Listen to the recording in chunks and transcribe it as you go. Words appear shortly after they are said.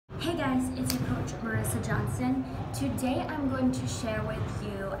guys, it's your coach Marissa Johnson. Today I'm going to share with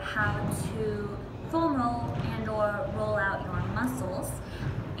you how to foam roll and or roll out your muscles,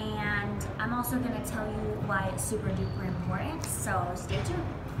 and I'm also going to tell you why it's super duper important, so stay tuned.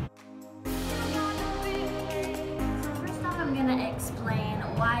 So first off, I'm going to explain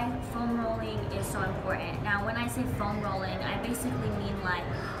why foam rolling is so important. Now when I say foam rolling, I basically mean like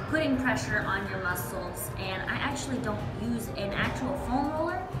putting pressure on your muscles, and I actually don't use an actual foam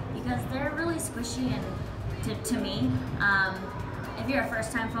roller because they're really squishy and to me. If you're a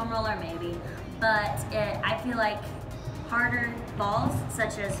first time foam roller, maybe, but I feel like harder balls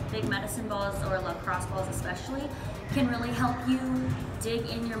such as big medicine balls or lacrosse balls especially can really help you dig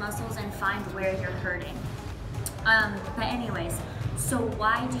in your muscles and find where you're hurting. But anyways, so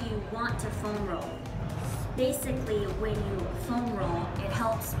why do you want to foam roll? Basically, when you foam roll, it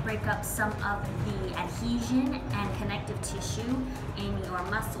helps break up some of the adhesion and connective tissue in your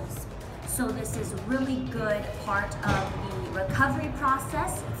muscles. So this is really good part of the recovery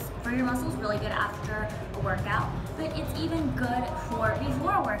process for your muscles, really good after a workout, but it's even good for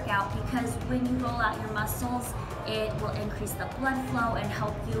before a workout because when you roll out your muscles, it will increase the blood flow and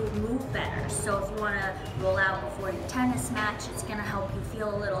help you move better. So if you want to roll out before your tennis match, it's going to help you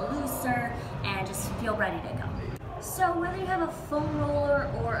feel a little looser and just feel ready to go. So whether you have a foam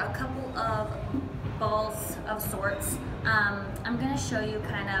roller or a couple of balls of sorts, I'm going to show you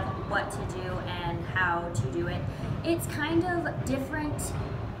kind of what to do and how to do it. It's kind of different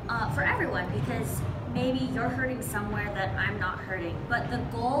for everyone because maybe you're hurting somewhere that I'm not hurting, but the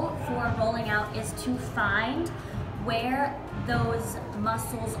goal for rolling out is to find where those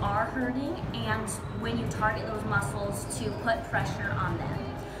muscles are hurting and when you target those muscles to put pressure on them.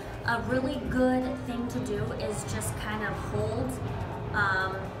 A really good thing to do is just kind of hold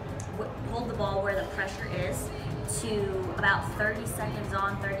the ball where the pressure is to about 30 seconds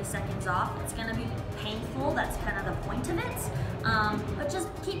on, 30 seconds off. It's going to be painful, that's kind of the point of it, but just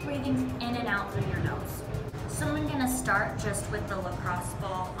keep breathing in and out through your nose. So I'm going to start just with the lacrosse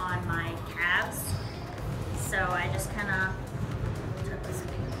ball on my calves. So I just kind of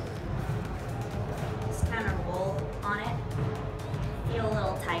roll on it. Feel a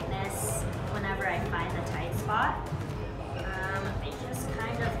little tightness whenever I find the tight spot. I just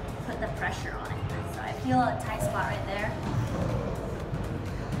kind of put the pressure on it. So I feel a tight spot right there.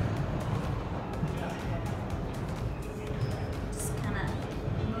 Just kind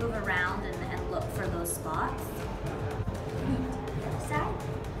of move around and look for those spots. The other side.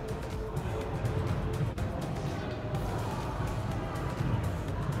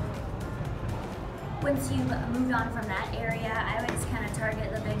 Once you've moved on from that area, I always kind of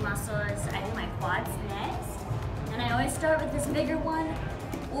target the big muscles. I do my quads next, and I always start with this bigger one,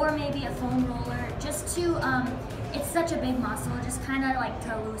 or maybe a foam roller, just to, it's such a big muscle, just kind of like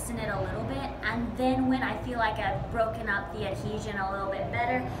to loosen it a little bit, and then when I feel like I've broken up the adhesion a little bit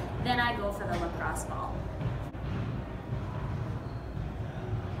better, then I go for the lacrosse ball.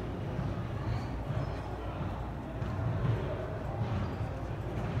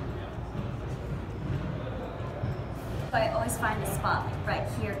 I always find a spot right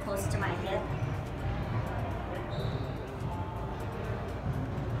here close to my hip.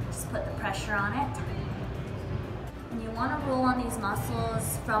 Just put the pressure on it. And you want to roll on these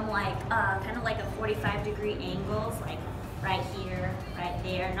muscles from like kind of like a 45-degree angles, like right here, right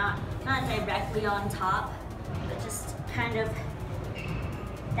there, not directly on top, but just kind of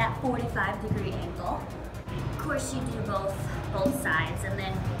that 45-degree angle. Of course, you do both sides, and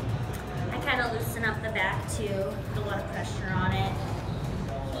then I kind of loosen up the back too, put a lot of pressure on it.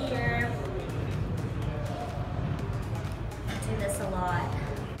 Here, do this a lot.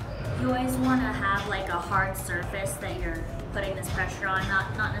 You always want to have like a hard surface that you're putting this pressure on,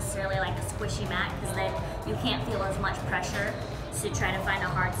 not necessarily like a squishy mat, because then you can't feel as much pressure. So try to find a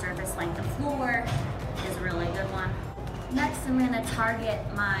hard surface like the floor is a really good one. Next, I'm going to target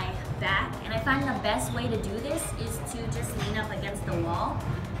my back, and I find the best way to do this is to just lean up against the wall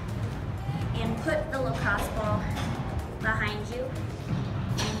and put the lacrosse ball behind you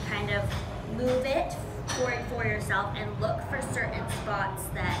and kind of move it for yourself and look for certain spots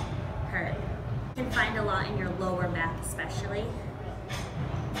that hurt. You can find a lot in your lower back especially.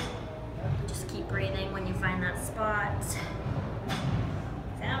 Just keep breathing when you find that spot.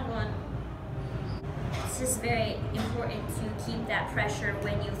 Found one. It's just very important to keep that pressure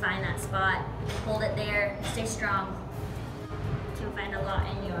when you find that spot. Hold it there, stay strong. You can find a lot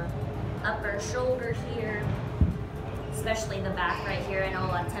in your upper shoulder here, especially the back right here. I know a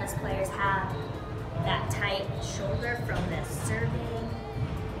lot of tennis players have that tight shoulder from this serving.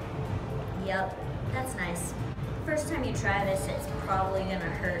 Yep, that's nice. First time you try this, it's probably gonna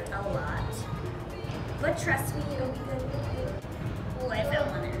hurt a lot. But trust me, it'll be good. Oh, I felt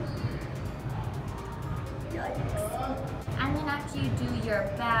one there. Yikes. And then after you do your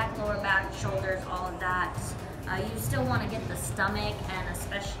back, lower back, shoulders, all of that, you still want to get the stomach, and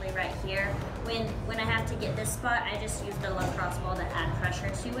especially right here. When I have to get this spot, I just use the lacrosse ball to add pressure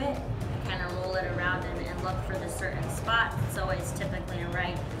to it. I kind of roll it around and look for the certain spot. It's always typically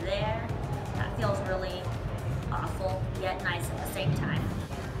right there. That feels really awful, yet nice at the same time.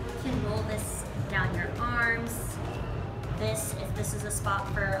 You can roll this down your arms. This is a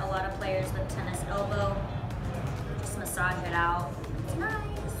spot for a lot of players with tennis elbow. Just massage it out. It's nice.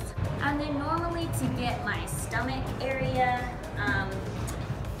 And then normally to get my stomach area,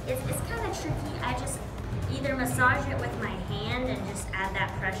 it's kind of tricky. I just either massage it with my hand and just add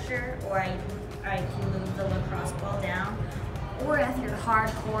that pressure, or I can move the lacrosse ball down. Or if you're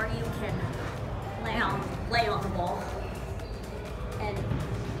hardcore, you can lay on the ball and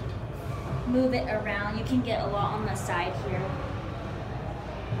move it around. You can get a lot on the side here.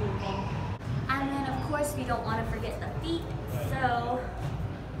 Moving. And then of course we don't want to forget the feet, so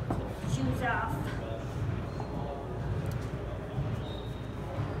shoes off.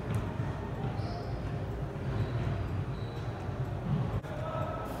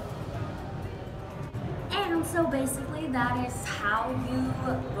 And so basically that is how you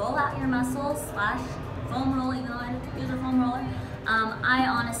roll out your muscles / foam roll, even though I use a foam roller. I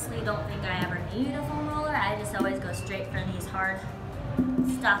honestly don't think I ever need a foam roller. I just always go straight for these hard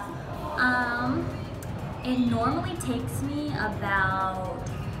stuff. It normally takes me about,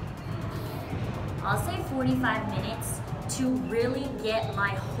 I'll say 45 minutes to really get my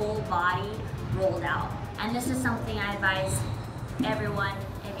whole body rolled out. And this is something I advise everyone,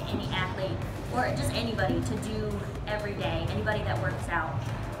 any athlete, or just anybody to do every day, anybody that works out.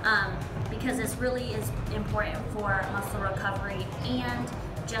 Because this really is important for muscle recovery and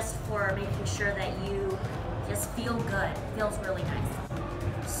just for making sure that you just feel good. It feels really nice.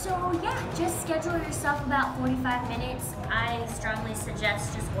 So yeah, just schedule yourself about 45 minutes. I strongly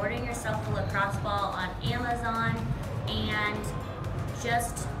suggest just ordering yourself a lacrosse ball on Amazon and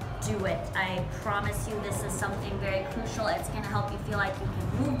just do it. I promise you this is something very crucial. It's gonna help you feel like you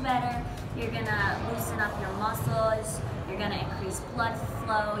can move better. You're gonna loosen up your muscles. You're gonna increase blood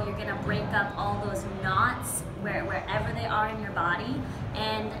flow. You're gonna break up all those knots wherever they are in your body.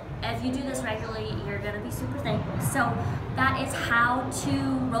 And if you do this regularly, you're gonna be super thankful. So that is how to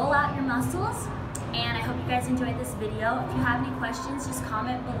roll out your muscles. And I hope you guys enjoyed this video. If you have any questions, just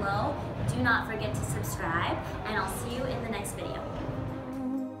comment below. Do not forget to subscribe, and I'll see you in the next video.